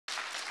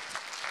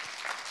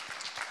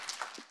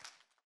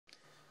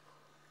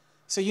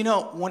So,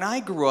 when I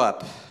grew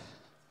up,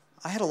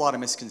 I had a lot of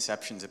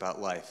misconceptions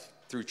about life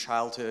through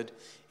childhood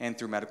and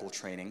through medical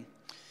training.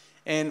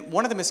 And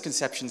one of the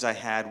misconceptions I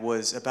had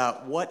was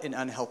about what an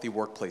unhealthy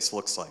workplace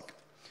looks like.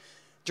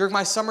 During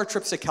my summer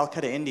trips to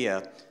Calcutta,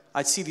 India,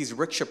 I'd see these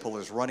rickshaw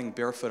pullers running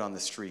barefoot on the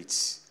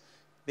streets.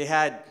 They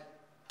had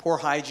poor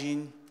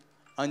hygiene,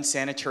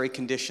 unsanitary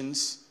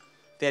conditions.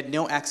 They had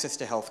no access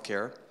to health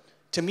care.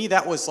 To me,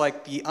 that was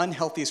like the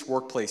unhealthiest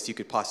workplace you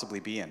could possibly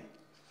be in.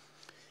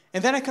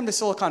 And then I come to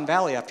Silicon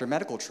Valley after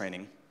medical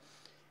training,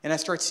 and I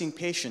start seeing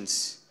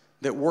patients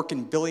that work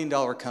in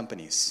billion-dollar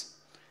companies.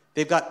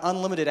 They've got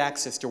unlimited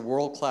access to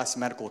world-class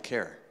medical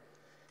care.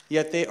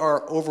 Yet they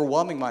are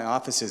overwhelming my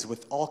offices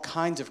with all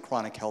kinds of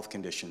chronic health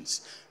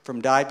conditions,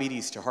 from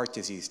diabetes to heart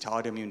disease to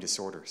autoimmune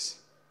disorders.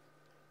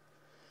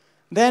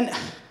 Then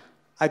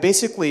I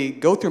basically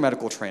go through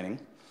medical training,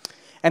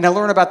 and I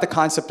learn about the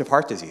concept of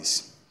heart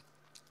disease.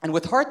 And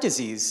with heart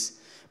disease,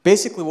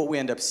 basically what we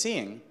end up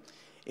seeing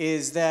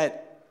is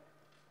that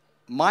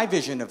my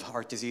vision of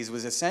heart disease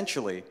was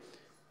essentially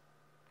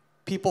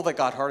people that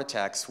got heart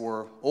attacks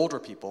were older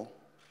people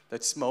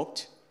that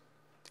smoked,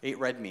 ate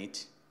red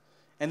meat,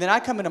 and then I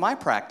come into my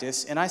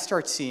practice and I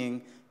start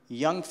seeing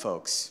young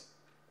folks,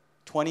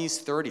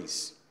 20s,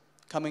 30s,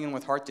 coming in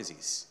with heart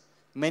disease.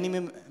 Many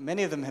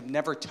of them have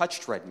never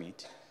touched red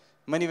meat.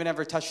 Many have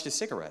never touched a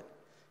cigarette.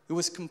 It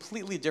was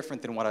completely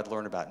different than what I'd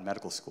learned about in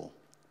medical school.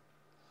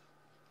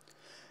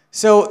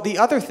 So the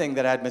other thing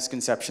that I had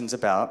misconceptions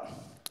about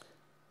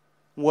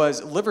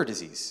was liver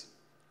disease.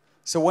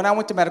 So when I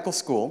went to medical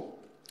school,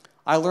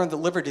 I learned that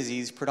liver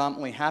disease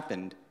predominantly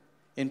happened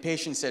in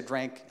patients that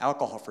drank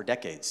alcohol for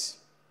decades.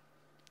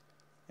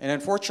 And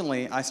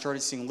unfortunately, I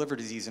started seeing liver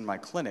disease in my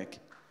clinic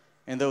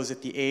in those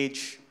at the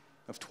age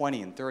of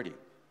 20 and 30.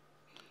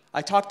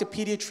 I talked to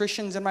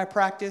pediatricians in my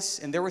practice,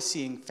 and they were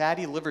seeing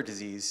fatty liver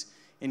disease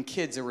in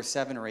kids that were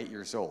 7 or 8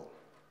 years old.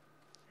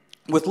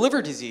 With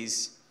liver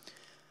disease,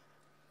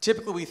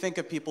 typically we think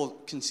of people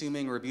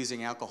consuming or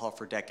abusing alcohol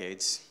for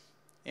decades.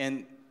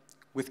 And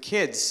with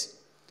kids,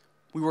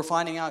 we were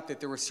finding out that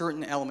there were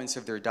certain elements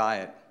of their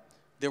diet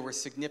that were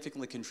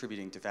significantly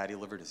contributing to fatty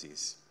liver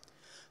disease.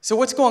 So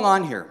what's going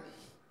on here?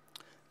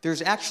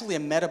 There's actually a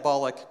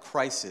metabolic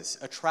crisis,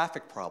 a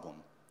traffic problem.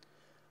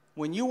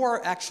 When you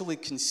are actually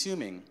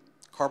consuming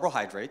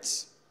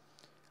carbohydrates,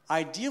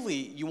 ideally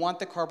you want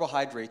the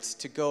carbohydrates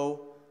to go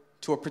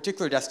to a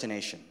particular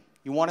destination.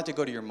 You want it to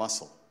go to your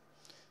muscle.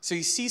 So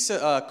you see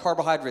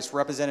carbohydrates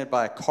represented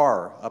by a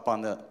car up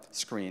on the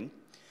screen,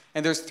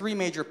 and there's 3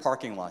 major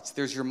parking lots.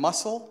 There's your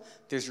muscle,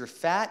 there's your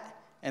fat,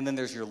 and then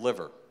there's your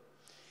liver.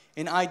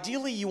 And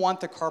ideally you want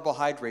the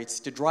carbohydrates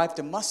to drive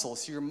to muscle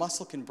so your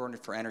muscle can burn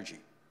it for energy.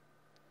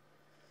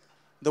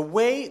 The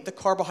way the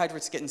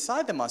carbohydrates get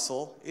inside the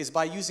muscle is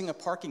by using a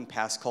parking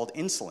pass called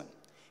insulin.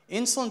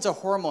 Insulin's a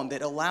hormone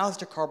that allows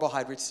the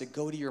carbohydrates to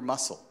go to your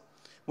muscle.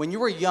 When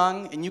you were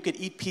young and you could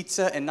eat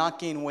pizza and not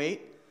gain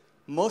weight,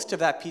 most of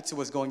that pizza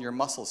was going to your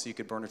muscle so you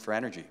could burn it for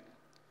energy.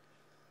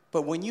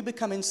 But when you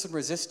become insulin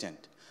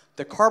resistant,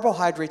 the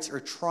carbohydrates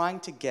are trying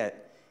to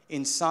get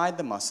inside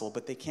the muscle,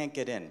 but they can't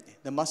get in.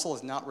 The muscle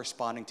is not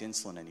responding to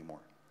insulin anymore.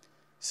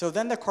 So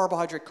then the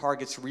carbohydrate car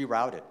gets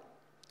rerouted.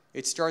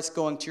 It starts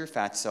going to your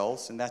fat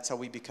cells, and that's how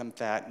we become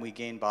fat and we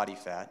gain body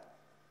fat.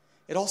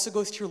 It also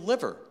goes to your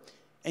liver,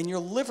 and your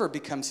liver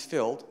becomes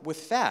filled with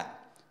fat.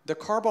 The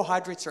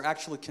carbohydrates are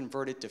actually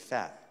converted to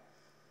fat.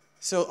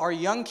 So our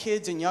young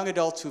kids and young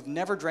adults who've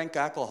never drank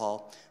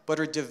alcohol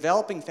but are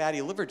developing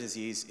fatty liver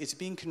disease, it's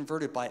being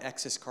converted by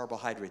excess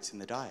carbohydrates in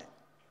the diet.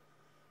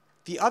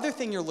 The other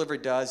thing your liver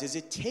does is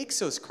it takes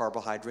those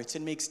carbohydrates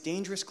and makes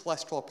dangerous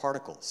cholesterol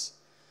particles.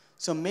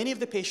 So many of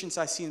the patients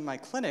I see in my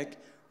clinic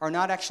are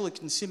not actually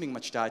consuming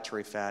much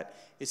dietary fat.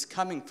 It's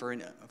coming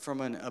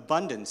from an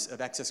abundance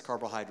of excess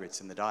carbohydrates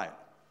in the diet.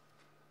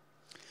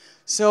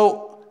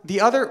 So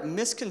the other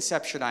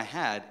misconception I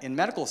had in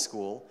medical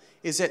school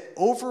is that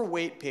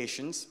overweight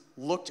patients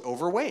looked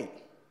overweight,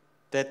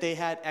 that they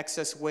had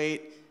excess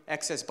weight,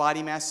 excess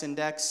body mass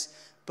index.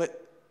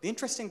 But the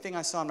interesting thing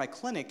I saw in my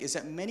clinic is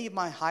that many of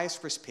my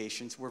highest risk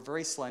patients were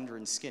very slender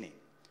and skinny.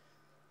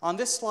 On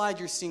this slide,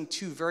 you're seeing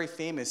 2 very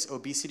famous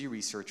obesity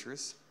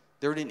researchers.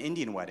 They're at an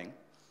Indian wedding.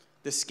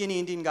 The skinny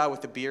Indian guy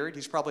with the beard,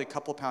 he's probably a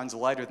couple pounds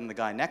lighter than the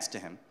guy next to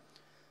him.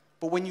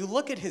 But when you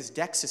look at his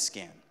DEXA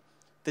scan,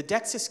 the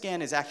DEXA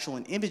scan is actually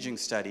an imaging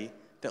study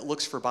that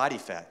looks for body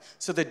fat.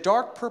 So the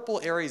dark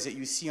purple areas that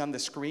you see on the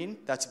screen,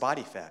 that's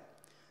body fat.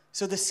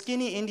 So the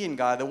skinny Indian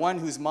guy, the one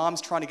whose mom's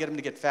trying to get him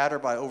to get fatter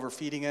by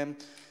overfeeding him,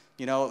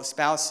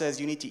 spouse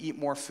says you need to eat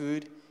more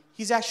food,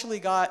 he's actually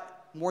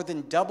got more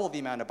than double the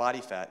amount of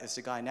body fat as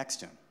the guy next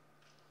to him.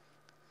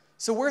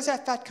 So where's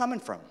that fat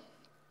coming from?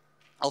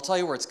 I'll tell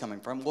you where it's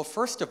coming from. Well,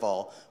 first of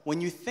all, when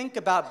you think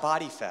about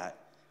body fat,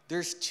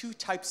 there's 2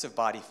 types of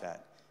body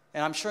fat.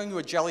 And I'm showing you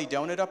a jelly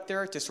donut up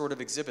there to sort of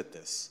exhibit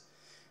this.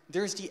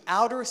 There's the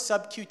outer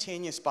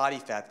subcutaneous body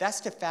fat. That's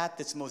the fat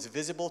that's most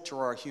visible to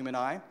our human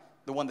eye,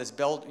 the one that's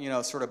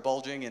sort of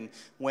bulging and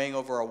weighing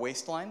over our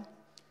waistline.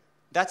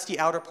 That's the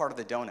outer part of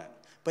the donut.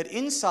 But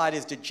inside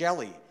is the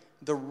jelly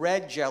The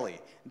red jelly,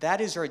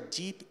 that is our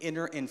deep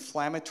inner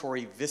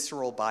inflammatory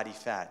visceral body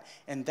fat.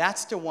 And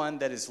that's the one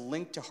that is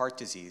linked to heart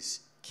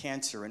disease,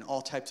 cancer, and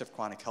all types of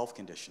chronic health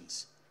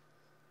conditions.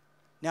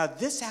 Now,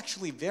 this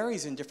actually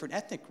varies in different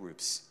ethnic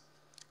groups.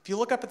 If you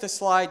look up at the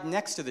slide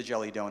next to the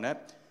jelly donut,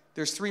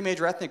 there's 3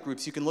 major ethnic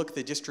groups. You can look at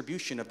the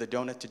distribution of the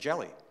donut to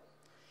jelly.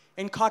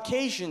 In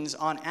Caucasians,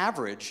 on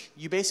average,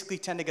 you basically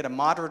tend to get a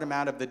moderate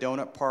amount of the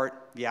donut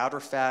part, the outer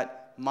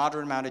fat,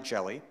 moderate amount of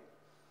jelly.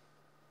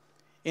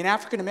 In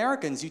African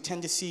Americans, you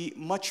tend to see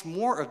much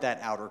more of that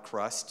outer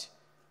crust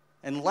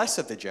and less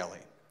of the jelly,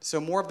 so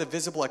more of the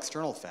visible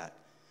external fat.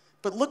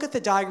 But look at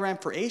the diagram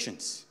for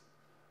Asians.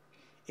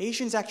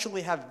 Asians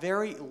actually have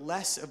very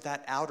less of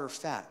that outer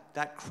fat.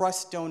 That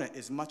crust donut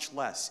is much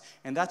less.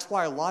 And that's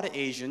why a lot of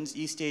Asians,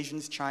 East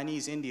Asians,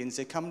 Chinese, Indians,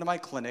 they come to my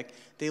clinic,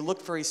 they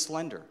look very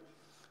slender.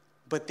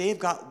 But they've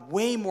got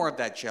way more of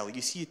that jelly.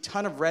 You see a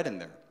ton of red in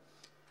there.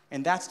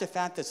 And that's the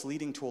fat that's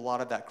leading to a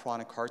lot of that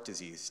chronic heart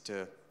disease,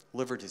 to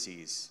liver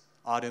disease,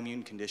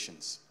 autoimmune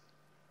conditions.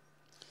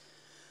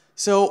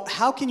 So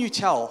how can you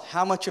tell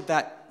how much of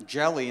that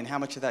jelly and how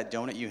much of that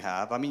donut you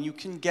have? I mean, you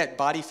can get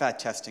body fat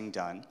testing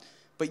done,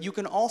 but you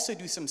can also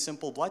do some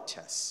simple blood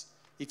tests.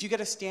 If you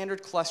get a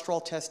standard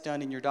cholesterol test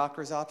done in your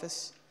doctor's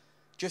office,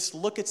 just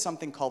look at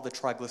something called the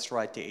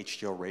triglyceride to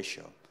HDL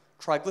ratio.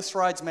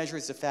 Triglycerides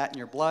measures the fat in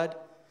your blood.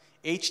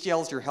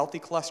 HDL is your healthy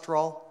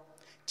cholesterol.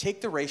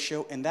 Take the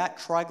ratio, and that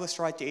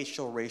triglyceride to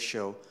HDL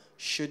ratio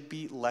should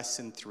be less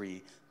than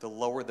 3. The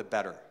lower, the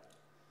better.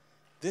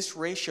 This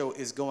ratio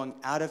is going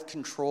out of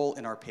control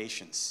in our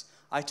patients.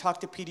 I talk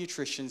to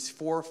pediatricians,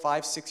 4,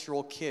 5,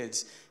 6-year-old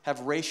kids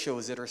have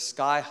ratios that are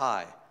sky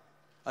high.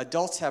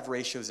 Adults have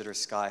ratios that are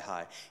sky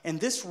high. And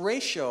this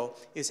ratio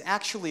is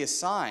actually a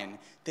sign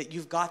that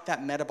you've got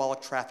that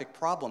metabolic traffic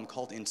problem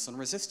called insulin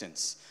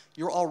resistance.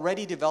 You're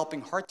already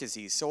developing heart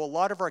disease. So a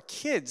lot of our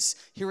kids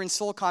here in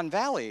Silicon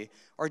Valley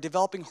are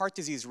developing heart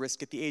disease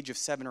risk at the age of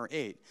 7 or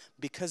 8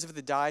 because of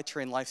the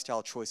dietary and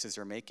lifestyle choices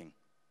they're making.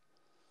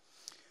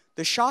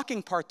 The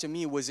shocking part to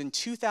me was in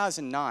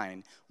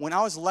 2009, when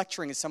I was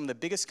lecturing at some of the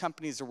biggest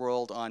companies in the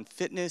world on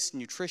fitness,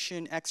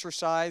 nutrition,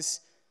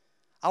 exercise.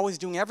 I was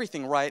doing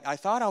everything right. I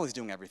thought I was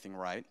doing everything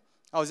right.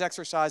 I was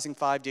exercising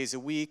 5 days a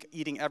week,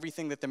 eating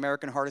everything that the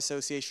American Heart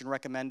Association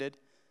recommended.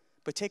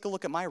 But take a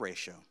look at my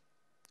ratio.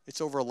 It's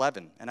over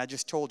 11, and I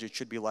just told you it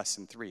should be less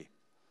than 3.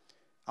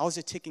 I was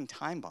a ticking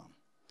time bomb.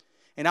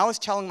 And I was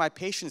telling my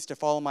patients to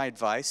follow my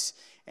advice,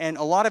 and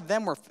a lot of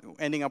them were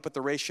ending up with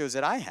the ratios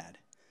that I had.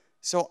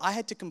 So I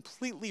had to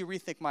completely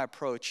rethink my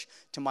approach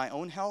to my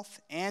own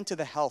health and to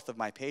the health of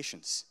my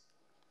patients.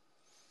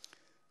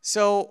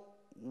 So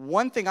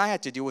one thing I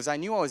had to do was I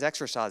knew I was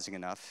exercising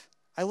enough.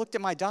 I looked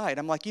at my diet.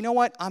 I'm like, you know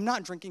what? I'm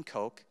not drinking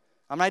Coke.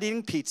 I'm not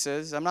eating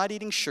pizzas. I'm not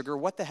eating sugar.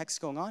 What the heck's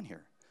going on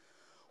here?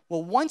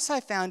 Well, once I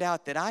found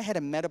out that I had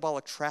a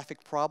metabolic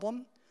traffic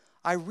problem,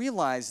 I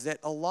realized that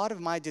a lot of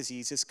my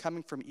disease is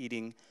coming from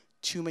eating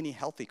too many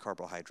healthy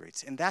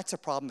carbohydrates. And that's a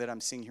problem that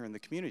I'm seeing here in the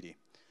community.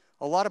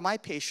 A lot of my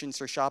patients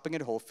are shopping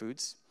at Whole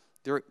Foods.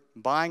 They're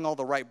buying all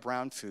the right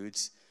brown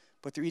foods,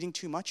 but they're eating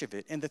too much of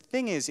it. And the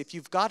thing is, if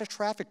you've got a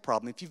traffic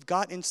problem, if you've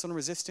got insulin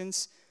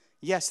resistance,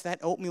 yes, that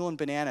oatmeal and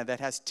banana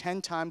that has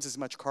 10 times as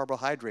much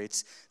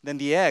carbohydrates than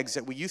the eggs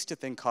that we used to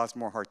think caused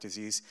more heart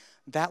disease,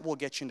 that will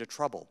get you into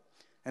trouble.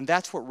 And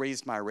that's what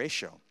raised my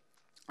ratio.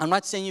 I'm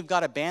not saying you've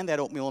got to ban that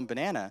oatmeal and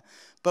banana,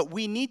 but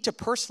we need to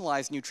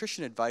personalize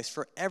nutrition advice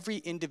for every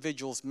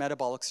individual's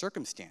metabolic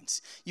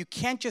circumstance. You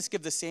can't just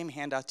give the same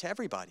handout to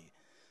everybody.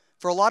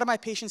 For a lot of my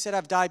patients that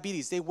have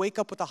diabetes, they wake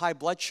up with a high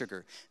blood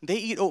sugar. They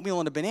eat oatmeal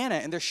and a banana,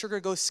 and their sugar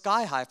goes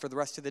sky high for the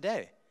rest of the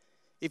day.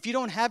 If you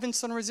don't have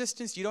insulin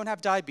resistance, you don't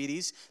have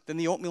diabetes, then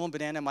the oatmeal and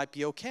banana might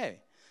be okay.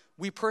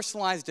 We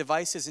personalize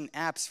devices and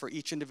apps for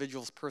each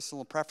individual's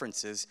personal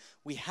preferences.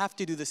 We have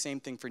to do the same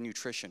thing for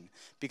nutrition,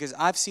 because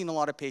I've seen a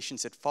lot of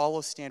patients that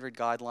follow standard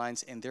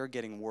guidelines and they're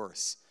getting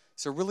worse.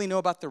 So really know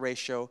about the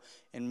ratio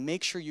and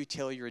make sure you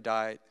tailor your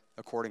diet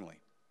accordingly.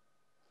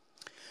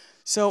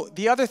 So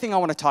the other thing I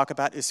want to talk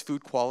about is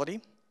food quality.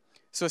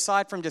 So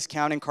aside from just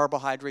counting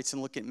carbohydrates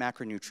and looking at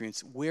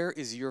macronutrients, where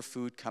is your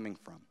food coming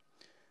from?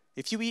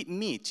 If you eat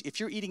meat,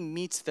 if you're eating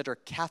meats that are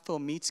CAFO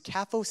meats,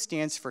 CAFO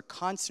stands for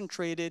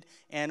concentrated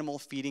animal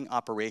feeding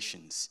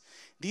operations.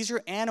 These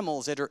are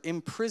animals that are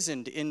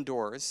imprisoned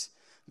indoors.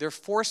 They're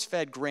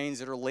force-fed grains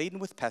that are laden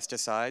with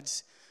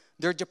pesticides.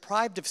 They're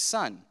deprived of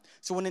sun.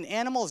 So when an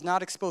animal is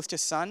not exposed to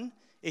sun,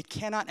 it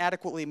cannot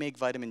adequately make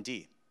vitamin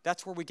D.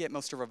 That's where we get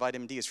most of our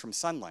vitamin D is from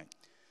sunlight.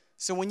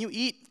 So when you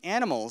eat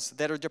animals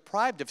that are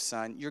deprived of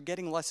sun, you're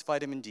getting less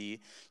vitamin D,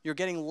 you're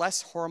getting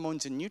less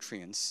hormones and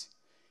nutrients,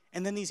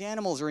 and then these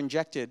animals are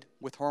injected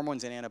with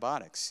hormones and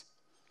antibiotics.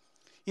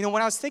 You know,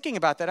 when I was thinking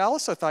about that, I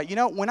also thought, you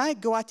know, when I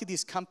go out to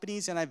these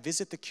companies and I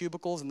visit the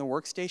cubicles and the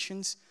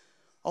workstations,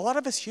 a lot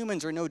of us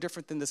humans are no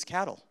different than this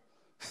cattle.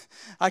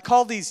 I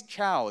call these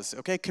chows,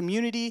 okay,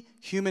 community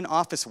human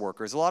office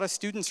workers. A lot of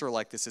students are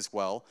like this as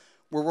well,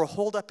 where we're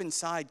holed up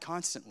inside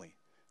constantly.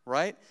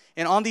 right?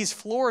 And on these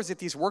floors at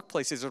these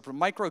workplaces are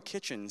micro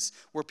kitchens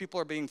where people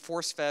are being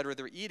force-fed or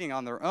they're eating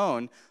on their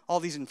own all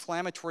these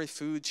inflammatory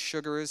foods,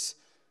 sugars.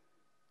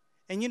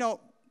 And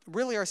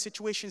really our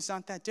situation is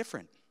not that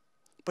different.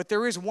 But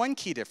there is one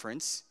key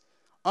difference.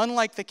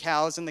 Unlike the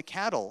cows and the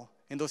cattle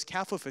in those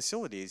CAFO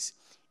facilities,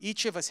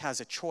 each of us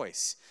has a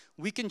choice.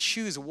 We can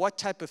choose what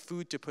type of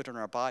food to put in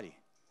our body.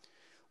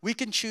 We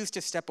can choose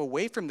to step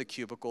away from the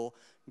cubicle,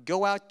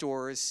 go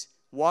outdoors,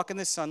 walk in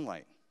the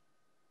sunlight,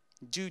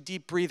 do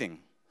deep breathing.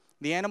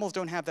 The animals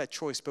don't have that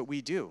choice, but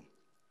we do.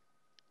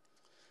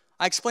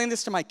 I explained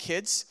this to my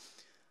kids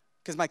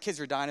because my kids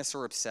are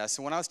dinosaur obsessed.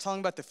 And when I was telling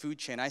about the food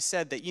chain, I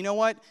said that, you know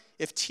what?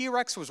 If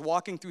T-Rex was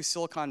walking through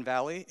Silicon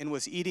Valley and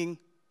was eating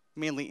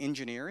mainly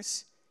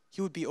engineers,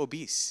 he would be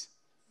obese.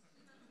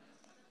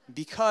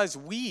 Because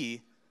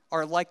we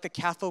are like the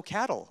CAFO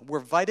cattle. We're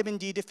vitamin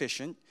D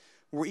deficient.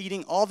 We're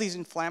eating all these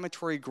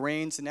inflammatory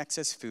grains and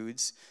excess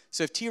foods.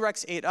 So if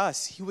T-Rex ate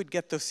us, he would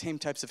get those same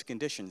types of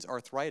conditions,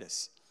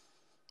 arthritis.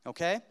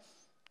 Okay?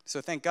 So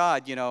thank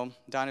God,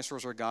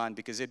 dinosaurs are gone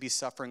because they'd be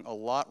suffering a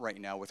lot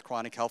right now with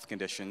chronic health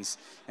conditions,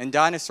 and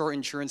dinosaur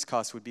insurance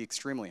costs would be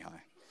extremely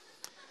high.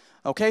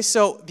 Okay,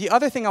 so the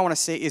other thing I want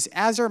to say is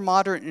as our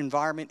modern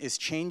environment is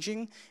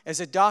changing,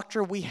 as a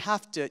doctor, we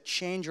have to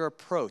change our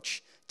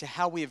approach to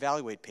how we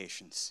evaluate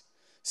patients.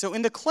 So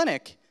in the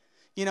clinic,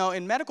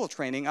 in medical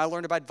training, I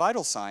learned about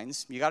vital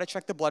signs. You got to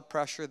check the blood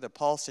pressure, the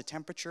pulse, the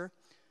temperature.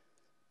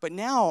 But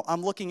now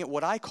I'm looking at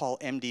what I call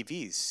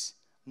MDVs,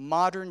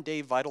 modern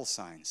day vital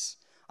signs.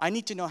 I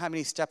need to know how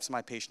many steps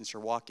my patients are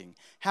walking.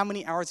 How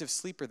many hours of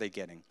sleep are they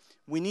getting?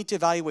 We need to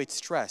evaluate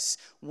stress.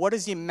 What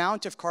is the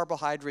amount of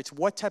carbohydrates?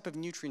 What type of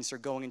nutrients are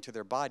going into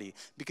their body?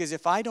 Because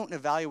if I don't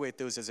evaluate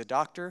those as a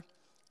doctor,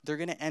 they're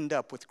going to end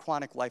up with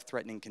chronic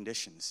life-threatening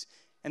conditions.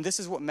 And this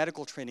is what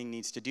medical training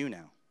needs to do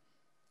now.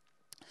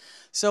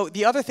 So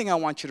the other thing I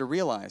want you to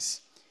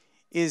realize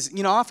is,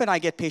 often I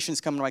get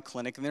patients come to my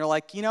clinic and they're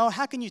like,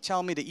 how can you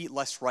tell me to eat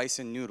less rice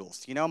and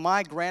noodles?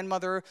 My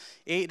grandmother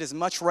ate as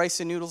much rice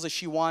and noodles as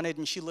she wanted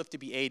and she lived to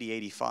be 80,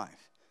 85.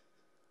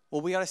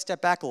 Well, we got to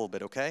step back a little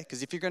bit, okay?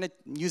 Because if you're going to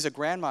use a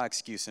grandma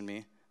excuse in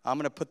me, I'm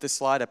going to put this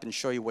slide up and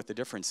show you what the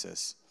difference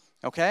is,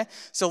 okay?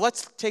 So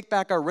let's take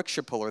back our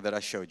rickshaw puller that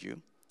I showed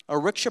you. A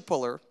rickshaw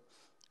puller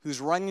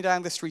who's running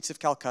down the streets of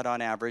Calcutta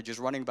on average is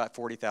running about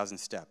 40,000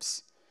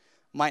 steps.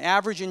 My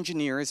average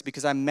engineer is,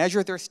 because I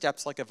measure their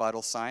steps like a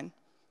vital sign,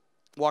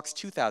 walks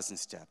 2,000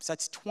 steps.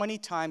 That's 20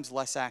 times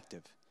less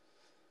active.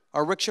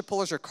 Our rickshaw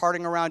pullers are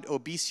carting around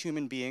obese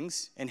human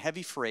beings and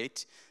heavy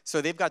freight,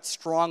 so they've got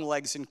strong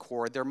legs and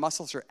core. Their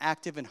muscles are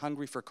active and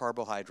hungry for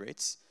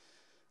carbohydrates.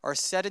 Our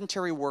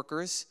sedentary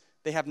workers,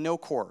 they have no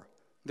core.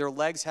 Their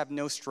legs have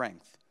no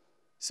strength,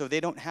 so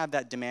they don't have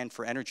that demand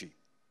for energy.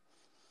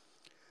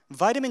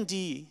 Vitamin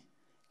D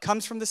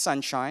comes from the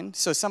sunshine,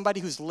 so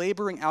somebody who's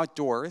laboring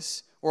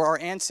outdoors, or our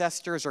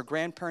ancestors or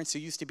grandparents who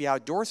used to be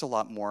outdoors a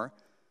lot more,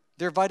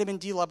 their vitamin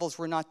D levels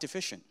were not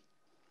deficient.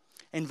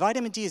 And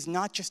vitamin D is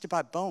not just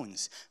about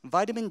bones.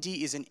 Vitamin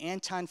D is an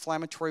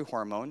anti-inflammatory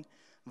hormone.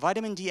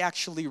 Vitamin D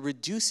actually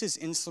reduces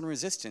insulin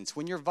resistance.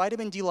 When your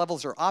vitamin D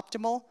levels are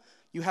optimal,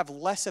 you have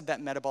less of that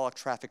metabolic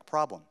traffic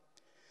problem.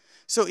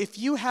 So if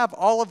you have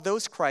all of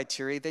those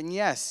criteria, then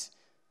yes,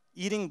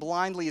 eating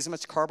blindly as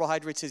much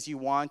carbohydrates as you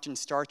want and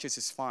starches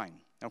is fine,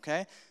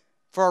 okay?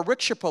 For our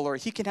rickshaw puller,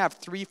 he can have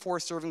 3-4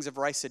 servings of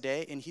rice a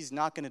day, and he's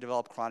not going to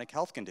develop chronic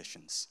health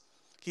conditions.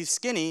 He's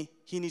skinny,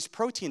 he needs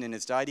protein in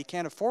his diet, he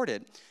can't afford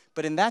it,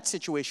 but in that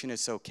situation,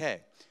 it's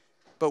okay.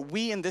 But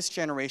we in this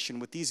generation,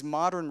 with these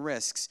modern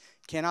risks,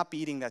 cannot be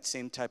eating that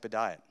same type of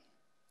diet.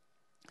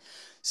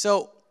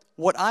 So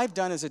what I've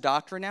done as a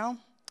doctor now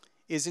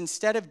is,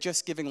 instead of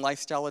just giving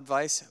lifestyle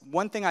advice,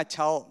 one thing I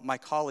tell my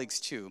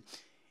colleagues too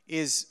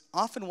is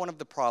often one of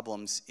the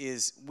problems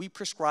is we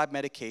prescribe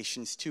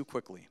medications too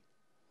quickly.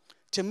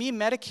 To me,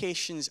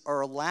 medications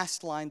are a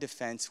last line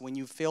defense when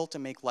you fail to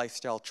make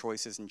lifestyle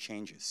choices and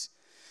changes.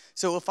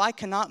 So if I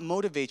cannot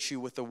motivate you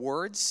with the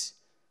words,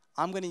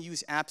 I'm going to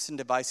use apps and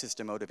devices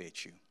to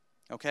motivate you,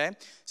 okay?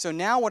 So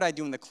now what I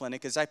do in the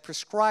clinic is I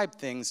prescribe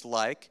things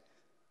like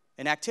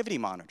an activity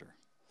monitor,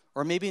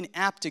 or maybe an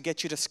app to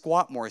get you to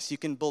squat more so you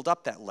can build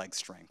up that leg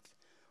strength,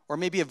 or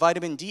maybe a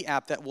vitamin D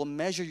app that will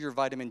measure your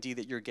vitamin D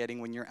that you're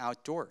getting when you're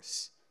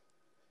outdoors.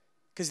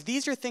 Because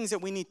these are things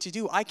that we need to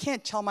do. I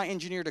can't tell my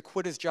engineer to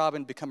quit his job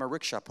and become a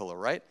rickshaw puller,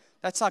 right?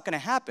 That's not going to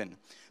happen.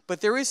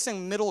 But there is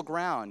some middle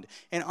ground,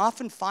 and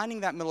often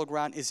finding that middle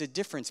ground is a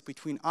difference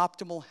between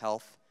optimal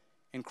health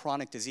and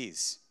chronic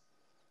disease.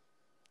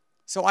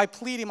 So I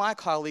plead to my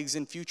colleagues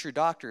and future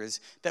doctors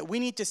that we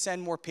need to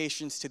send more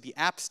patients to the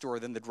app store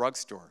than the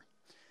drugstore,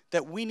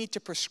 that we need to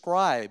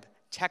prescribe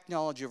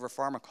technology over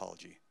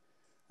pharmacology,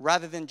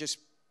 rather than just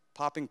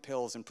popping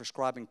pills and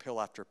prescribing pill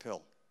after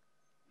pill.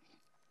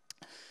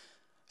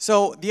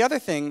 So the other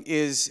thing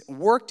is,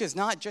 work does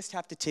not just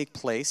have to take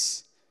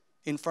place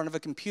in front of a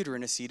computer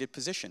in a seated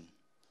position.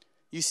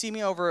 You see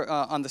me over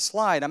on the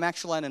slide, I'm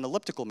actually on an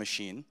elliptical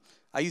machine.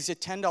 I used a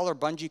 $10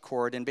 bungee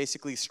cord and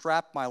basically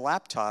strapped my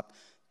laptop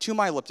to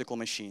my elliptical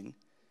machine,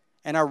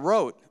 and I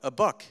wrote a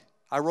book.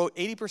 I wrote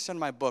 80% of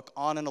my book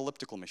on an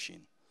elliptical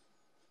machine,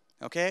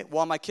 okay,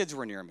 while my kids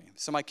were near me.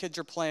 So my kids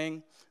are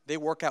playing, they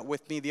work out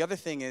with me. The other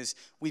thing is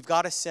we've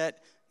got to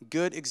set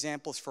good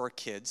examples for our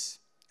kids.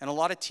 And a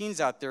lot of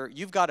teens out there,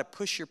 you've got to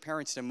push your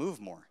parents to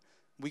move more.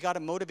 We got to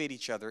motivate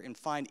each other and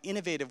find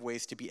innovative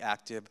ways to be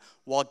active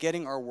while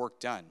getting our work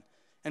done.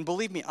 And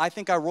believe me, I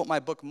think I wrote my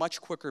book much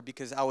quicker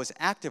because I was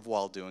active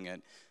while doing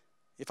it.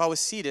 If I was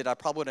seated, I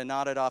probably would have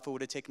nodded off. It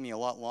would have taken me a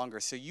lot longer.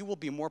 So you will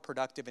be more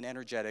productive and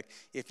energetic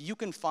if you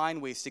can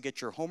find ways to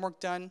get your homework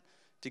done,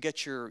 to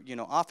get your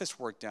office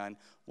work done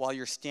while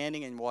you're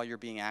standing and while you're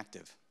being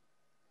active.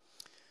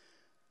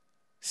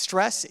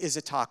 Stress is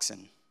a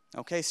toxin.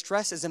 Okay,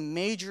 stress is a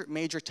major,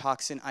 major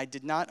toxin. I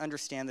did not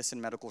understand this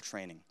in medical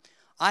training.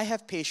 I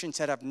have patients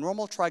that have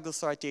normal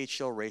triglyceride to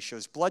HDL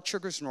ratios, blood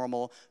sugars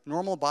normal,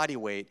 normal body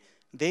weight.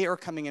 They are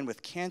coming in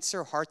with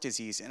cancer, heart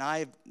disease, and I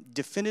have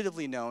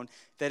definitively known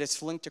that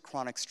it's linked to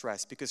chronic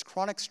stress because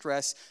chronic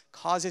stress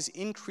causes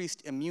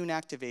increased immune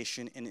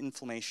activation and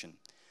inflammation.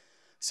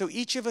 So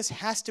each of us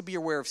has to be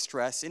aware of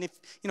stress, and if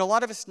a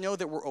lot of us know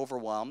that we're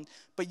overwhelmed,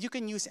 but you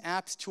can use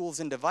apps, tools,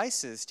 and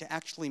devices to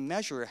actually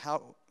measure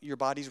how your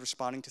body's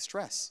responding to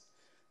stress.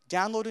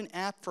 Download an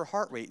app for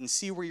heart rate and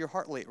see where your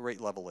heart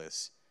rate level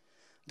is.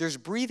 There's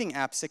breathing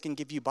apps that can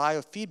give you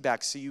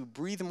biofeedback so you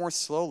breathe more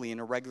slowly in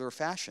a regular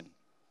fashion.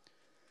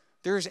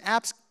 There's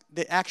apps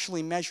that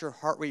actually measure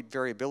heart rate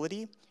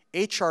variability.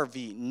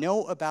 HRV,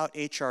 know about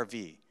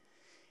HRV.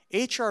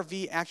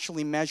 HRV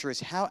actually measures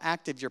how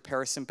active your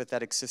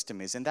parasympathetic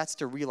system is, and that's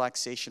the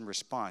relaxation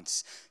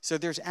response. So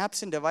there's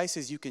apps and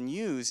devices you can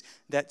use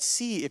that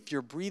see if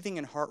your breathing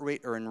and heart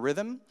rate are in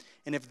rhythm,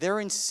 and if they're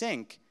in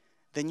sync,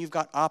 then you've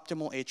got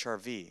optimal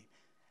HRV.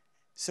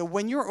 So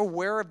when you're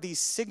aware of these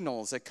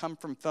signals that come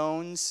from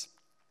phones,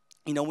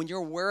 when you're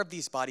aware of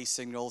these body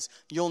signals,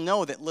 you'll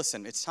know that,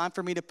 listen, it's time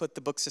for me to put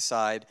the books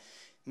aside,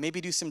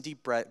 maybe do some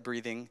deep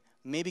breathing,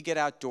 maybe get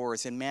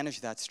outdoors and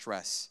manage that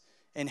stress.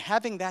 And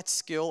having that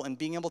skill and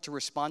being able to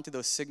respond to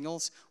those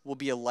signals will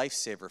be a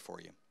lifesaver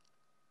for you.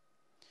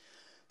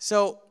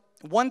 So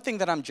one thing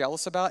that I'm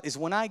jealous about is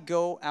when I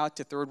go out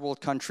to third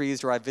world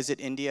countries or I visit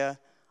India,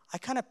 I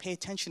kind of pay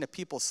attention to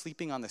people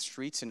sleeping on the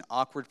streets in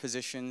awkward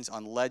positions,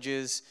 on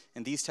ledges,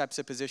 and these types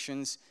of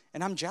positions,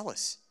 and I'm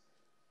jealous.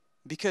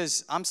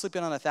 Because I'm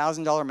sleeping on a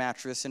 $1,000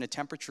 mattress in a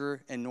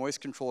temperature and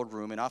noise-controlled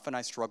room, and often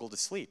I struggle to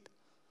sleep.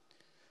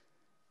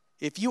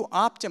 If you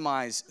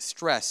optimize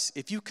stress,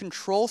 if you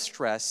control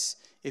stress,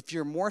 if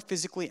you're more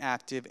physically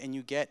active and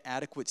you get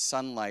adequate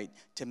sunlight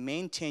to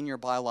maintain your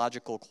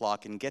biological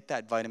clock and get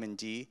that vitamin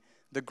D,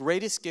 the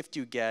greatest gift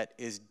you get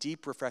is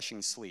deep,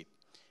 refreshing sleep.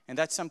 And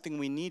that's something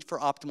we need for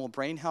optimal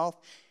brain health.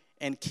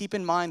 And keep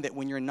in mind that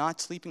when you're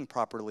not sleeping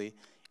properly,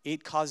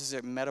 it causes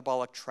a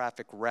metabolic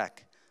traffic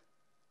wreck.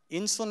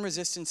 Insulin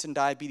resistance and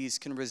diabetes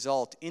can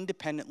result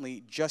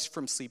independently just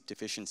from sleep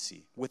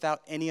deficiency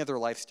without any other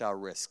lifestyle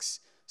risks.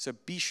 So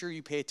be sure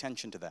you pay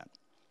attention to that.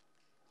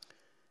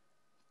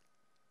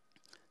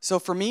 So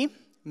for me,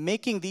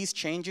 making these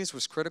changes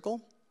was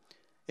critical.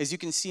 As you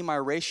can see, my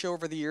ratio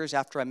over the years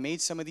after I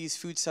made some of these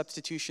food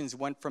substitutions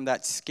went from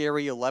that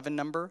scary 11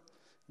 number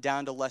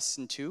down to less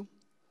than 2.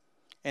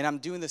 And I'm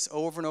doing this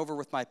over and over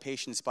with my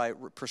patients by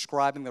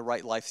prescribing the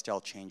right lifestyle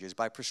changes,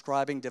 by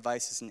prescribing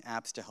devices and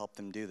apps to help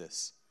them do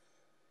this.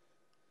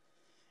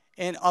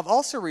 And I've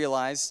also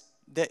realized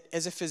that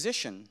as a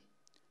physician,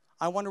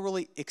 I want to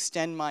really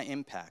extend my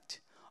impact.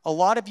 A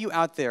lot of you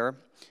out there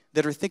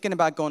that are thinking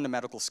about going to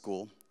medical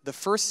school, the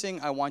first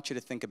thing I want you to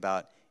think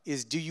about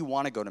is, do you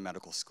want to go to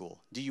medical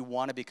school? Do you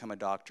want to become a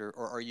doctor,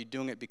 or are you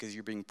doing it because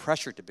you're being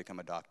pressured to become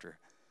a doctor?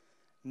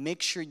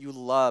 Make sure you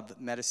love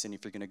medicine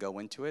if you're going to go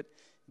into it,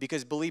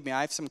 because believe me,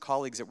 I have some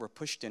colleagues that were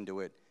pushed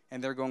into it,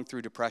 and they're going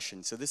through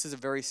depression. So this is a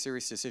very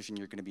serious decision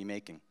you're going to be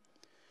making.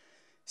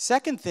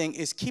 Second thing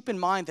is keep in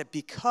mind that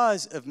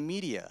because of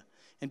media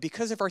and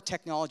because of our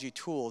technology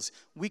tools,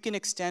 we can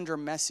extend our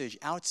message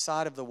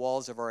outside of the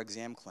walls of our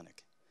exam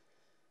clinic.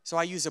 So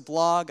I use a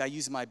blog, I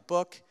use my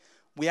book.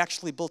 We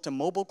actually built a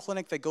mobile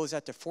clinic that goes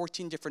out to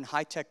 14 different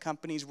high-tech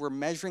companies. We're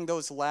measuring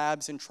those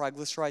labs and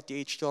triglyceride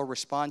to HDL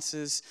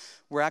responses.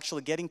 We're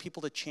actually getting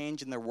people to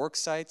change in their work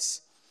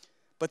sites.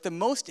 But the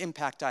most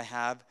impact I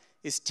have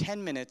is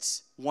 10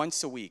 minutes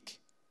once a week,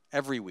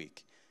 every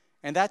week.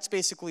 And that's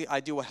basically, I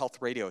do a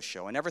health radio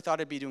show. I never thought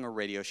I'd be doing a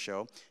radio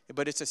show,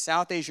 but it's a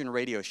South Asian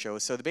radio show.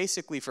 So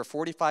basically for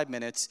 45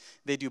 minutes,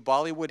 they do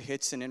Bollywood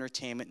hits and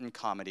entertainment and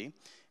comedy.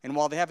 And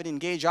while they have an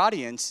engaged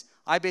audience,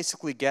 I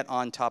basically get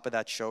on top of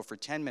that show for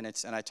 10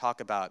 minutes and I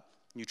talk about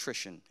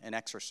nutrition and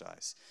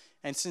exercise.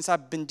 And since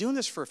I've been doing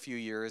this for a few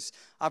years,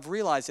 I've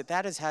realized that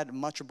that has had a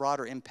much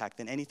broader impact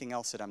than anything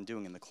else that I'm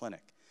doing in the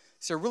clinic.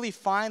 So really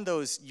find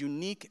those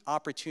unique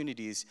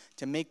opportunities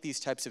to make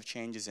these types of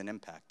changes and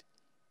impact.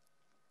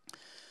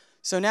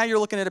 So now you're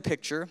looking at a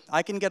picture.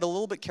 I can get a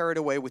little bit carried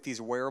away with these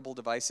wearable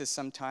devices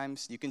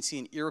sometimes. You can see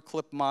an ear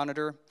clip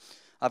monitor.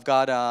 I've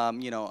got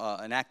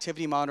an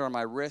activity monitor on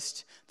my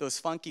wrist. Those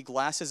funky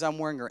glasses I'm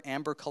wearing are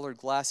amber-colored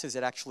glasses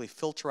that actually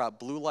filter out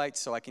blue light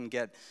so I can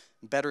get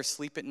better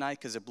sleep at night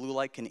because the blue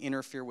light can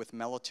interfere with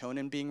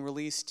melatonin being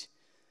released.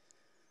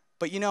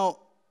 But you know,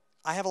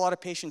 I have a lot of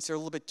patients that are a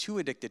little bit too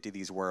addicted to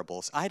these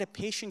wearables. I had a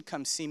patient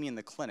come see me in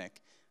the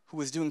clinic who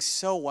was doing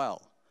so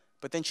well,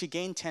 but then she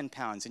gained 10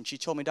 pounds, and she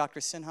told me, Dr.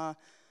 Sinha,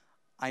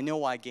 I know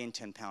why I gained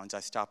 10 pounds. I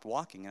stopped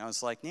walking. And I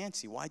was like,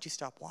 Nancy, why'd you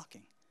stop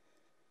walking?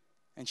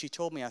 And she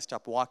told me I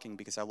stopped walking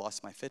because I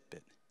lost my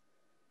Fitbit.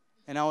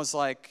 And I was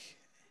like,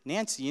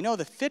 Nancy, you know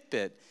the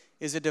Fitbit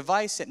is a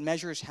device that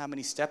measures how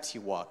many steps you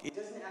walk. It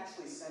doesn't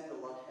actually send an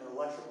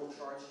electrical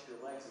charge to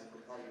your legs and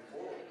propel you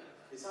forward.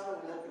 It's not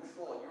a remote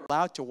control. You're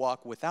allowed to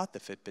walk without the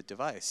Fitbit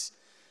device.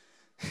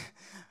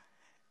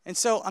 And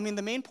so, I mean,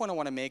 the main point I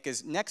want to make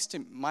is next to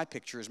my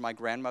picture is my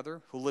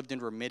grandmother who lived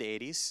into her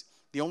mid-80s.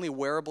 The only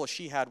wearable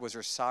she had was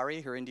her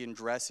sari, her Indian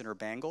dress, and her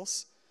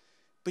bangles.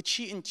 But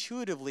she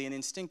intuitively and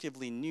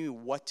instinctively knew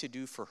what to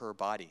do for her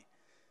body.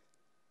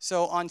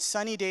 So on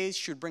sunny days,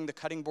 she would bring the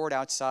cutting board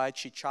outside.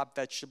 She'd chop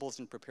vegetables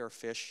and prepare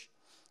fish.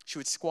 She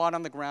would squat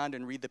on the ground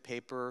and read the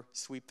paper,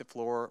 sweep the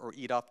floor, or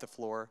eat off the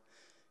floor.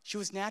 She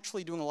was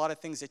naturally doing a lot of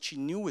things that she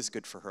knew was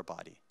good for her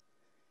body.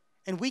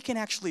 And we can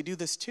actually do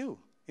this too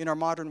in our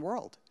modern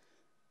world.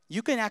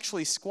 You can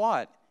actually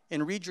squat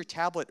and read your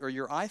tablet or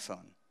your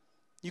iPhone.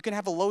 You can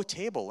have a low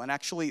table, and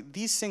actually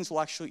these things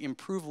will actually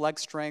improve leg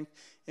strength,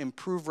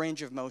 improve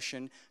range of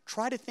motion.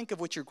 Try to think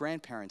of what your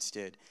grandparents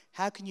did.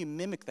 How can you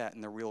mimic that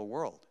in the real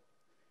world?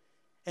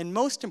 And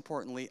most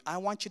importantly, I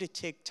want you to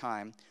take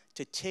time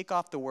to take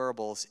off the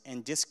wearables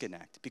and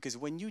disconnect, because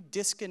when you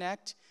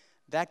disconnect,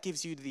 that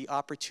gives you the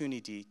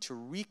opportunity to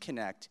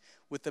reconnect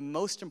with the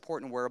most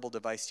important wearable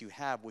device you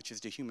have, which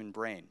is the human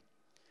brain,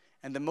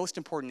 and the most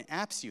important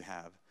apps you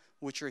have,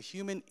 which are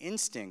human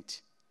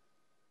instinct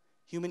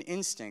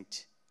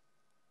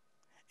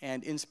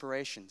and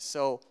inspiration.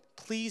 So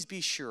please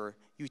be sure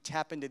you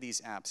tap into these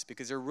apps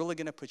because they're really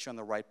going to put you on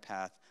the right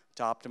path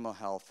to optimal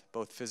health,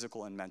 both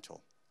physical and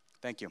mental.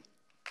 Thank you.